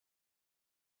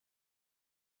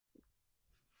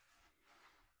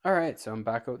All right, so I'm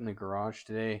back out in the garage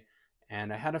today,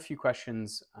 and I had a few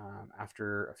questions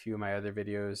after a few of my other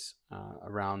videos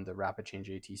around the Rapidchange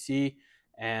ATC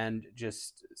and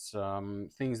just some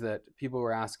things that people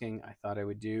were asking. I thought I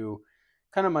would do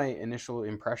kind of my initial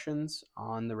impressions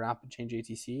on the Rapidchange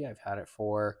ATC. I've had it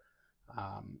for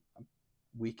a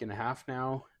week and a half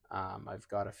now. I've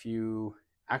got a few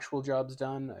actual jobs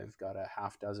done. I've got a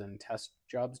half dozen test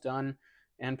jobs done,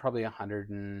 and probably 100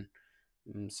 and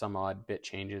some odd bit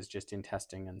changes just in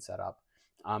testing and setup.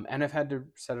 And I've had to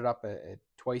set it up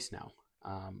twice now.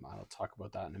 I'll talk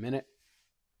about that in a minute.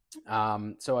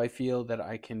 So I feel that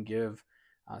I can give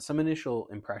some initial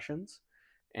impressions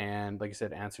and, like I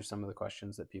said, answer some of the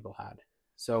questions that people had.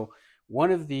 So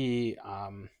one of the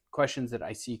questions that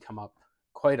I see come up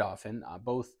quite often,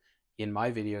 both in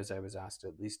my videos, I was asked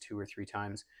at least 2 or 3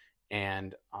 times,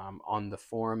 and on the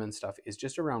forum and stuff, is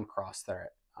just around cross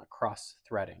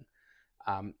threading.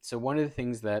 So one of the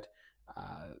things that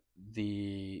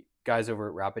the guys over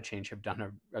at Rapidchange have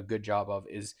done a good job of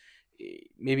is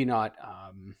maybe not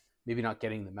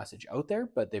getting the message out there,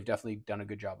 but they've definitely done a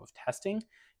good job of testing,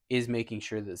 is making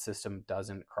sure that the system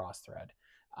doesn't cross thread.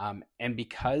 And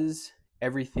because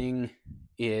everything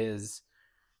is,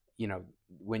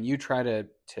 when you try to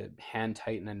hand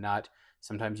tighten a nut,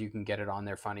 sometimes you can get it on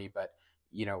there funny, but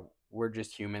we're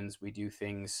just humans. We do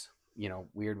things,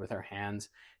 weird with our hands.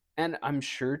 And I'm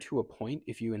sure to a point,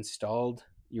 if you installed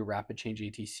your Rapidchange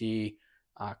ATC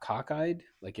cockeyed,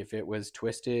 like if it was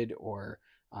twisted or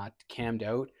cammed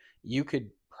out, you could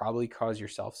probably cause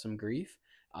yourself some grief.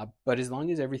 But as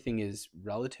long as everything is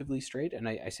relatively straight, and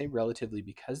I say relatively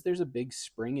because there's a big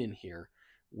spring in here,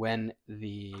 when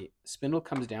the spindle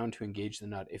comes down to engage the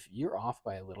nut, if you're off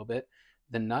by a little bit,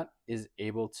 the nut is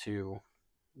able to,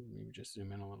 let me just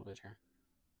zoom in a little bit here.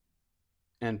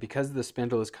 And because the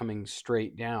spindle is coming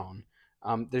straight down,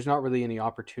 there's not really any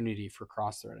opportunity for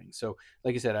cross threading. So,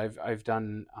 like I said, I've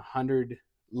done 100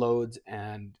 loads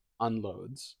and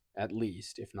unloads at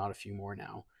least, if not a few more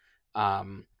now,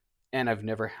 and I've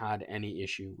never had any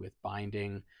issue with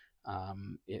binding,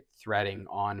 it threading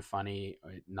on funny,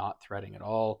 or it not threading at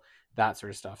all, that sort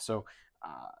of stuff. So,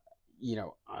 I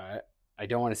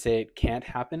don't want to say it can't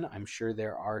happen. I'm sure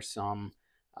there are some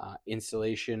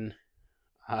installation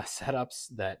setups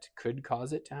that could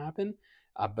cause it to happen.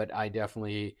 But I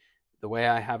definitely, the way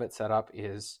I have it set up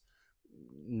is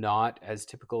not as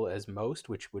typical as most,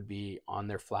 which would be on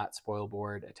their flat spoil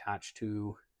board attached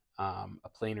to a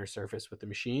planar surface with the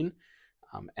machine,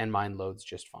 and mine loads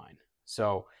just fine.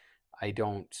 So I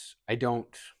don't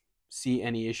see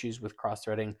any issues with cross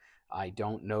threading. I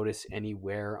don't notice any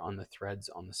wear on the threads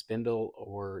on the spindle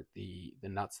or the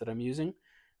nuts that I'm using.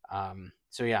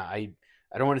 So yeah,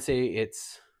 I don't want to say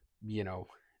it's,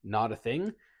 not a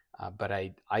thing, but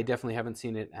I definitely haven't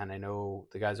seen it, and I know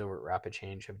the guys over at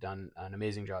Rapidchange have done an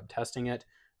amazing job testing it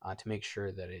to make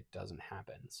sure that it doesn't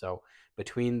happen. So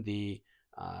between the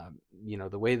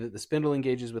way that the spindle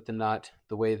engages with the nut,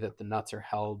 the way that the nuts are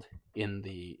held in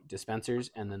the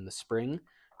dispensers, and then the spring,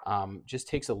 just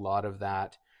takes a lot of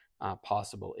that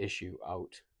possible issue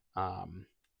out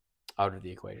of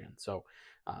the equation. So,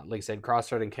 like I said, cross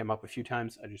threading came up a few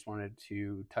times. I just wanted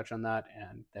to touch on that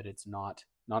and that it's not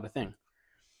a thing.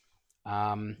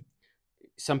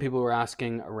 Some people were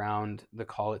asking around the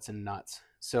collets and nuts.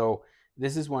 So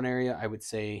this is one area I would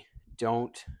say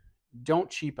don't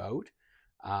cheap out.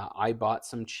 I bought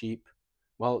some cheap.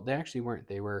 Well, they actually weren't.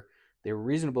 They were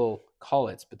reasonable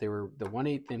collets, but they were the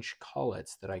 1/8 inch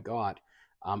collets that I got.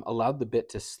 Allowed the bit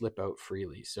to slip out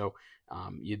freely. So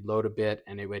you'd load a bit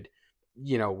and it would,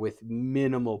 with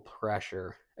minimal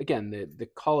pressure. Again, the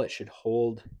collet should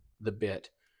hold the bit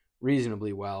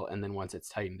reasonably well, and then once it's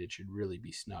tightened, it should really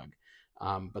be snug.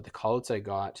 But the collets I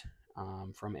got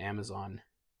from Amazon,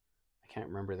 I can't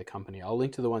remember the company. I'll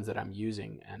link to the ones that I'm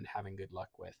using and having good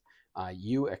luck with.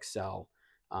 UXL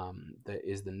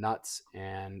is the nuts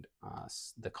and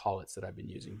the collets that I've been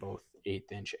using, both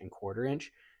 1/8 inch and 1/4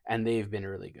 inch, and they've been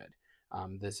really good.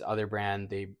 This other brand,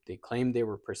 they claimed they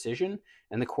were precision,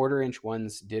 and the 1/4 inch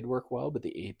ones did work well, but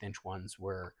the 1/8 inch ones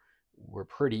were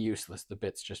pretty useless. The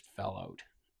bits just fell out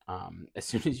as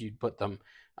soon as you'd put them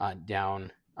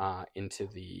down into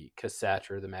the cassette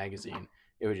or the magazine.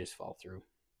 It would just fall through,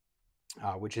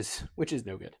 which is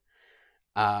no good.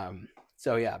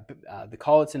 So yeah, the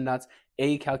collets and nuts,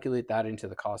 calculate that into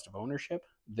the cost of ownership.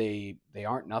 They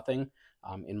aren't nothing.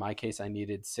 In my case, I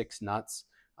needed 6 nuts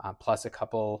plus a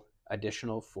couple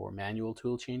additional for manual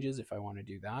tool changes if I want to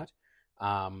do that.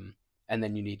 And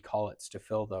then you need collets to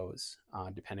fill those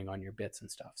depending on your bits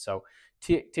and stuff. So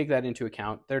take that into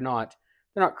account. They're not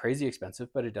crazy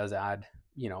expensive, but it does add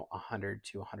 $100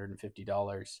 to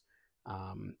 $150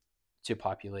 to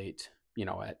populate,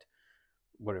 at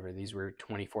whatever, these were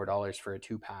 $24 for a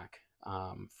 2-pack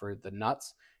for the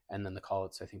nuts. And then the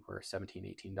Collets, I think, were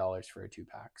 $17, $18 for a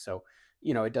 2-pack. So,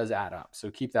 it does add up. So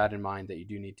keep that in mind, that you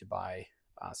do need to buy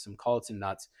some Collets and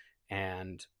nuts,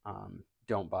 and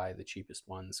don't buy the cheapest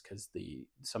ones, because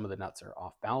some of the nuts are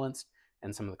off balanced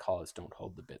and some of the Collets don't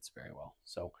hold the bits very well.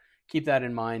 So keep that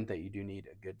in mind, that you do need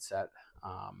a good set,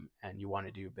 and you want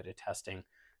to do a bit of testing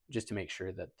just to make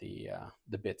sure that the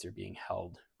bits are being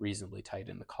held reasonably tight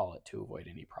in the collet to avoid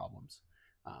any problems,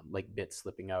 like bits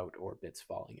slipping out or bits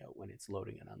falling out when it's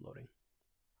loading and unloading.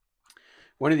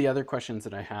 One of the other questions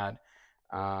that I had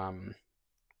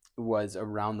was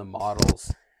around the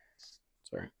models.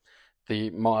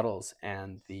 The models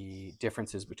and the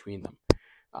differences between them.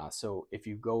 So if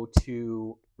you go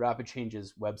to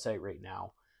Rapidchange's website right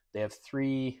now, they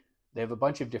have a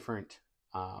bunch of different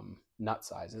nut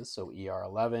sizes. So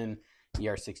ER11,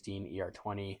 ER16,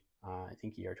 ER20, I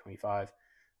think ER25.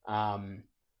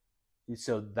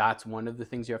 So that's one of the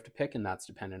things you have to pick, and that's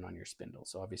dependent on your spindle.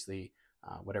 So obviously,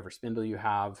 whatever spindle you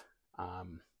have,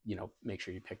 make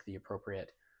sure you pick the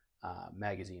appropriate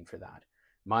magazine for that.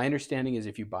 My understanding is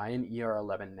if you buy an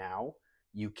ER11 now,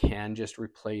 you can just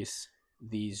replace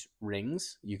these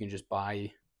rings. You can just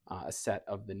buy a set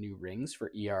of the new rings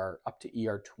for up to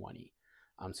ER20.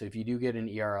 So if you do get an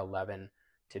ER11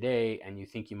 today and you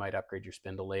think you might upgrade your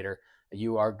spindle later,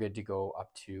 you are good to go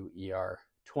up to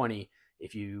ER20.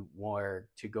 If you were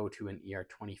to go to an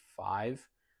ER25,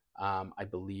 I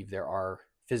believe there are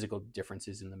physical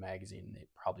differences in the magazine. They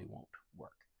probably won't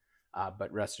work.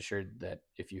 But rest assured that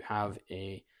if you have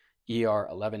a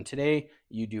ER11 today,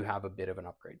 you do have a bit of an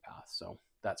upgrade path. So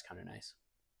that's kind of nice.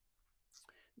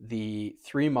 The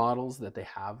 3 models that they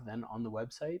have then on the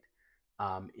website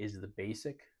is the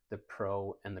basic, the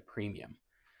pro, and the premium.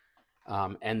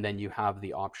 And then you have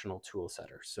the optional tool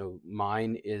setter. So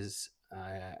mine is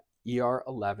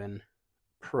ER11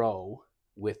 Pro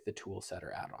with the tool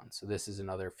setter add-on. So this is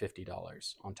another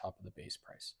 $50 on top of the base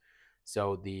price.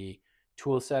 So the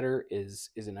tool setter is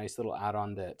a nice little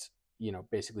add-on that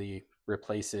basically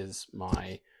replaces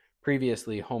my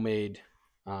previously homemade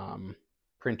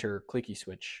printer clicky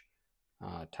switch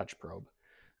touch probe.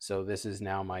 So this is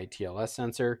now my TLS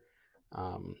sensor.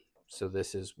 So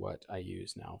this is what I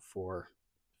use now for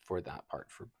that part,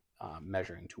 for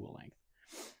measuring tool length.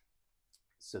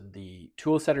 So the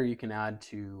tool setter you can add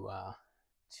to I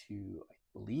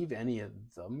believe any of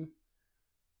them,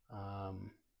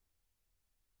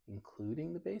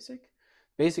 including the basic.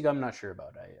 Basic, I'm not sure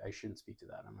about. I shouldn't speak to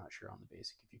that. I'm not sure on the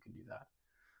basic if you can do that.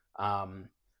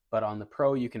 But on the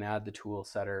Pro, you can add the tool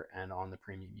setter, and on the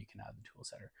Premium, you can add the tool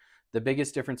setter. The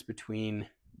biggest difference between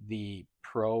the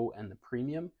Pro and the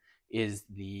Premium is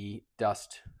the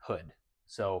dust hood.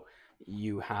 So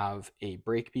you have a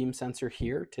brake beam sensor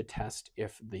here to test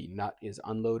if the nut is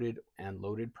unloaded and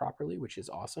loaded properly, which is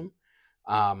awesome.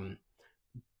 But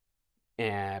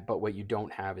what you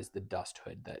don't have is the dust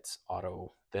hood that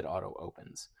auto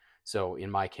opens. So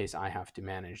in my case, I have to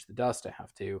manage the dust. I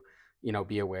have to,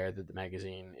 be aware that the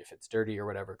magazine, if it's dirty or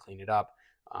whatever, clean it up,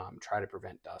 try to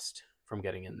prevent dust from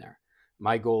getting in there.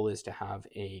 My goal is to have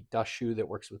a dust shoe that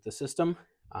works with the system.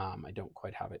 I don't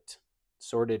quite have it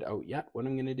sorted out yet what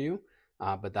I'm going to do,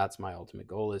 but that's my ultimate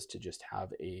goal, is to just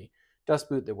have a dust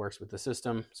boot that works with the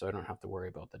system so I don't have to worry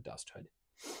about the dust hood.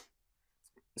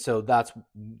 So that's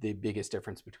the biggest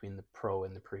difference between the Pro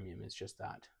and the Premium, is just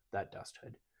that dust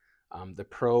hood. The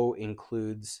Pro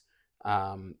includes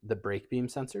the brake beam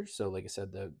sensor. So like I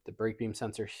said, the brake beam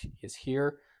sensor is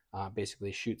here,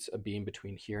 basically shoots a beam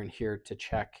between here and here to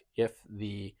check if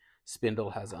the spindle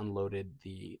has unloaded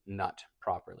the nut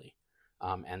properly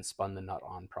and spun the nut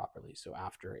on properly. So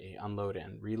after a unload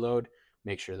and reload,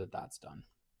 make sure that that's done.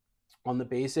 On the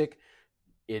basic,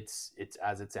 it's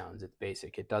as it sounds. It's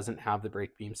basic. It doesn't have the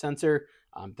brake beam sensor,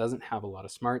 doesn't have a lot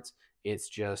of smarts. It's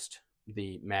just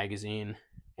the magazine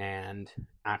and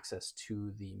access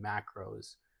to the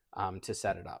macros to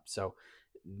set it up. So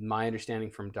my understanding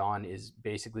from Don is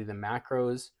basically the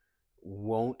macros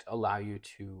won't allow you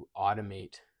to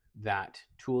automate that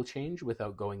tool change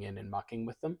without going in and mucking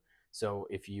with them. So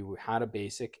if you had a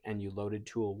basic and you loaded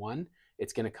tool 1,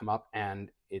 it's going to come up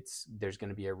and there's going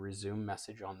to be a resume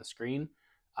message on the screen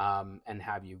and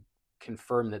have you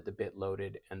confirm that the bit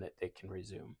loaded and that they can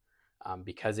resume.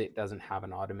 Because it doesn't have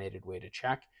an automated way to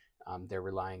check, they're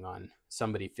relying on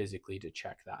somebody physically to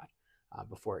check that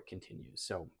before it continues.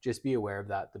 So just be aware of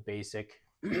that. The basic,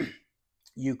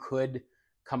 you could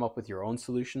come up with your own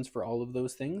solutions for all of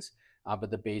those things,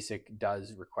 but the basic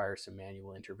does require some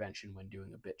manual intervention when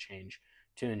doing a bit change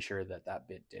to ensure that that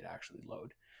bit did actually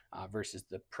load, versus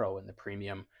the Pro and the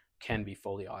Premium can be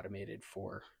fully automated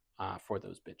for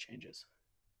those bit changes.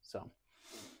 So,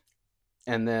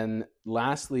 and then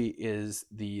lastly is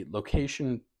the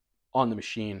location on the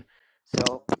machine.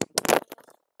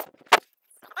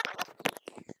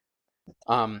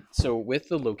 So with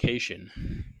the location,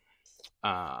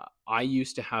 I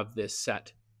used to have this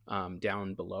set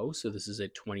down below. So this is a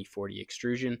 2040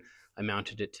 extrusion. I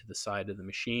mounted it to the side of the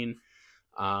machine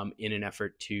in an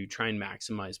effort to try and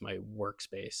maximize my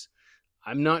workspace.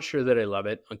 I'm not sure that I love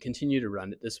it. I'll continue to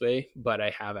run it this way, but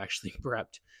I have actually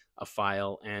prepped a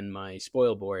file and my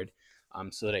spoil board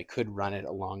so that I could run it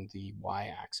along the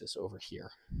y-axis over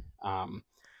here.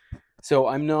 So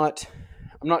I'm not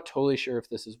totally sure if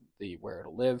this is where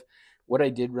it'll live. What I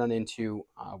did run into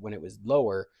when it was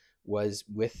lower was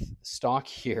with stock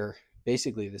here.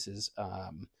 Basically, this is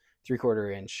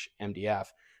 3/4 inch MDF.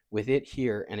 With it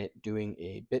here and it doing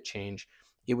a bit change,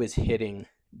 it was hitting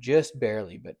just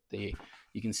barely, but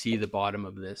you can see the bottom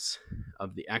of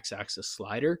the x-axis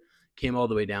slider came all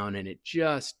the way down, and it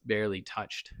just barely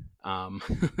touched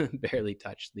barely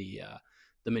touched the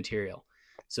material.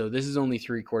 So this is only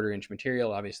 3/4 inch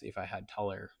material. Obviously, if I had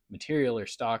taller material or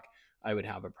stock, I would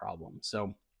have a problem.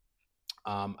 So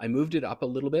I moved it up a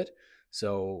little bit.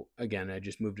 So again, I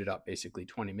just moved it up basically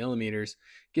 20 millimeters.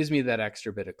 Gives me that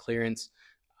extra bit of clearance.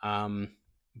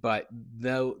 But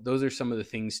those are some of the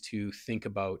things to think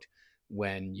about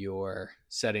when you're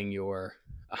setting your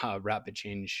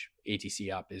Rapidchange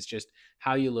ATC up, is just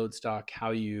how you load stock,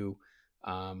 how you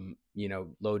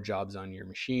load jobs on your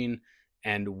machine,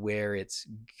 and where it's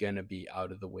gonna be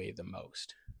out of the way the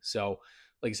most. So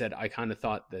like I said, I kind of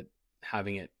thought that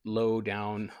having it low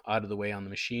down out of the way on the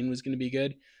machine was going to be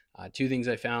good. Two things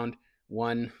I found: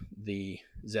 one, the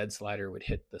Z slider would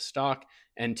hit the stock,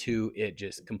 and two, it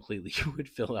just completely would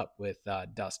fill up with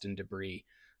dust and debris.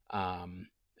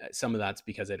 Some of that's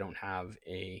because I don't have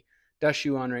a dust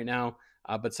shoe on right now,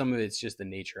 but some of it's just the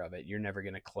nature of it. You're never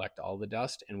going to collect all the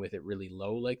dust, and with it really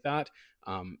low like that,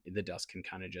 the dust can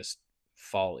kind of just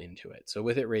fall into it. So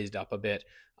with it raised up a bit,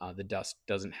 the dust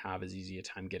doesn't have as easy a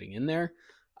time getting in there.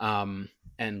 And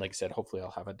like I said, hopefully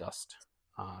I'll have a dust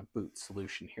boot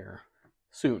solution here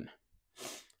soon.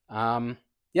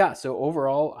 Yeah, so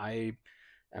overall, I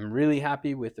am really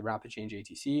happy with the Rapidchange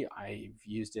ATC. I've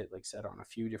used it, like I said, on a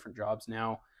few different jobs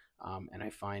now, and I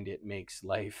find it makes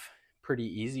life pretty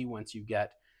easy once you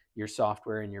get your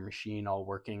software and your machine all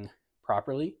working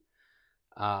properly.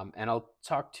 And I'll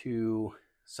talk to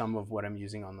some of what I'm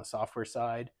using on the software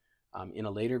side in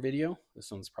a later video.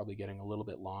 This one's probably getting a little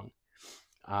bit long.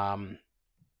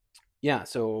 Yeah,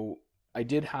 so I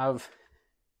did have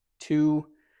two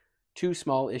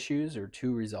small issues, or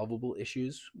two resolvable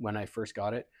issues, when I first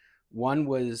got it. One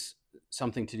was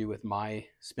something to do with my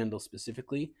spindle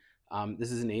specifically.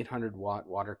 This is an 800 watt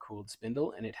water cooled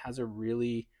spindle, and it has a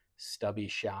really stubby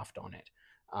shaft on it.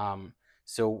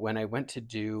 So when I went to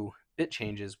do bit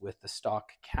changes with the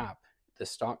stock cap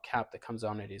that comes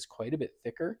on it is quite a bit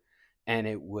thicker, and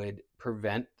it would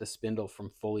prevent the spindle from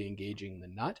fully engaging the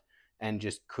nut, and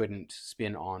just couldn't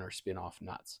spin on or spin off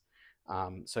nuts.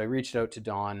 So I reached out to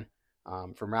Don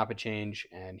from Rapidchange,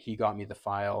 and he got me the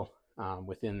file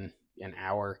within an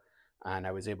hour, and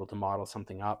I was able to model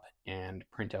something up and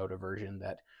print out a version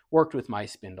that worked with my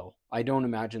spindle. I don't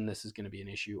imagine this is going to be an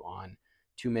issue on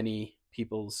too many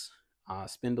people's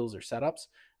spindles or setups,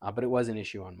 but it was an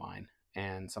issue on mine,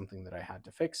 and something that I had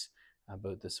to fix. But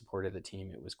with the support of the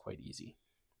team, it was quite easy.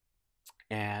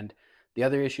 And the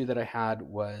other issue that I had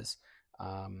was,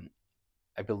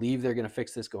 I believe they're going to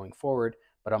fix this going forward,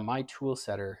 but on my tool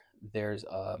setter, there's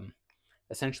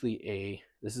essentially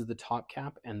this is the top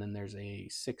cap, and then there's a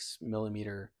 6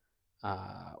 millimeter,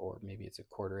 or maybe it's a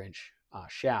 1/4 inch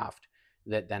shaft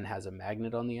that then has a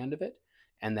magnet on the end of it.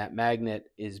 And that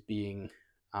magnet is being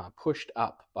pushed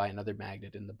up by another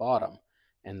magnet in the bottom.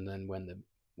 And then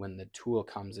when the tool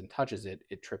comes and touches it,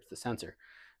 it trips the sensor.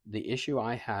 The issue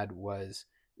I had was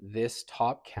this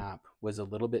top cap was a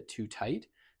little bit too tight.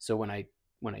 So when I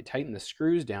tightened the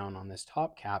screws down on this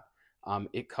top cap,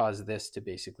 it caused this to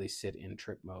basically sit in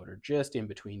trip mode, or just in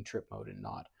between trip mode and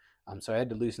not. So I had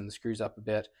to loosen the screws up a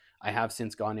bit. I have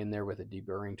since gone in there with a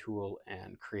deburring tool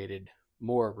and created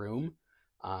more room,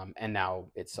 and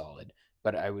now it's solid.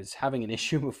 But I was having an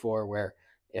issue before where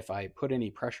if I put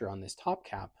any pressure on this top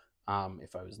cap,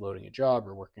 if I was loading a job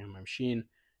or working on my machine,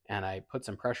 and I put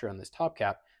some pressure on this top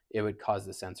cap, it would cause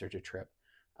the sensor to trip.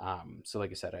 So like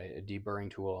I said, I had a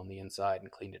deburring tool on the inside and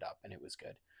cleaned it up, and it was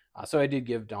good. So I did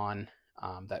give Don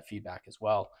that feedback as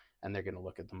well. and they're going to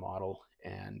look at the model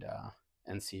and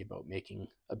see about making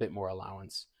a bit more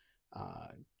allowance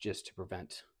just to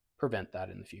prevent that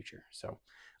in the future. So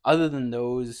other than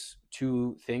those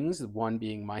two things, one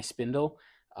being my spindle,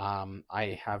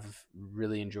 I have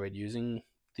really enjoyed using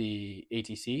the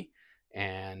ATC,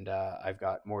 and I've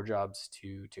got more jobs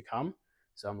to come.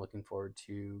 So I'm looking forward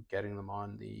to getting them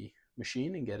on the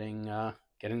machine and getting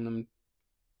them.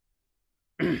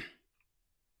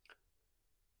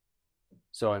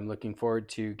 So I'm looking forward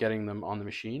to getting them on the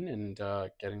machine and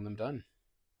getting them done.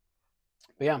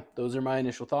 But yeah, those are my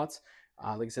initial thoughts.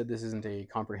 Like I said, this isn't a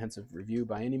comprehensive review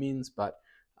by any means, but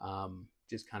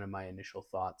just kind of my initial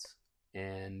thoughts.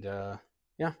 And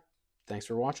yeah, thanks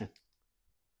for watching.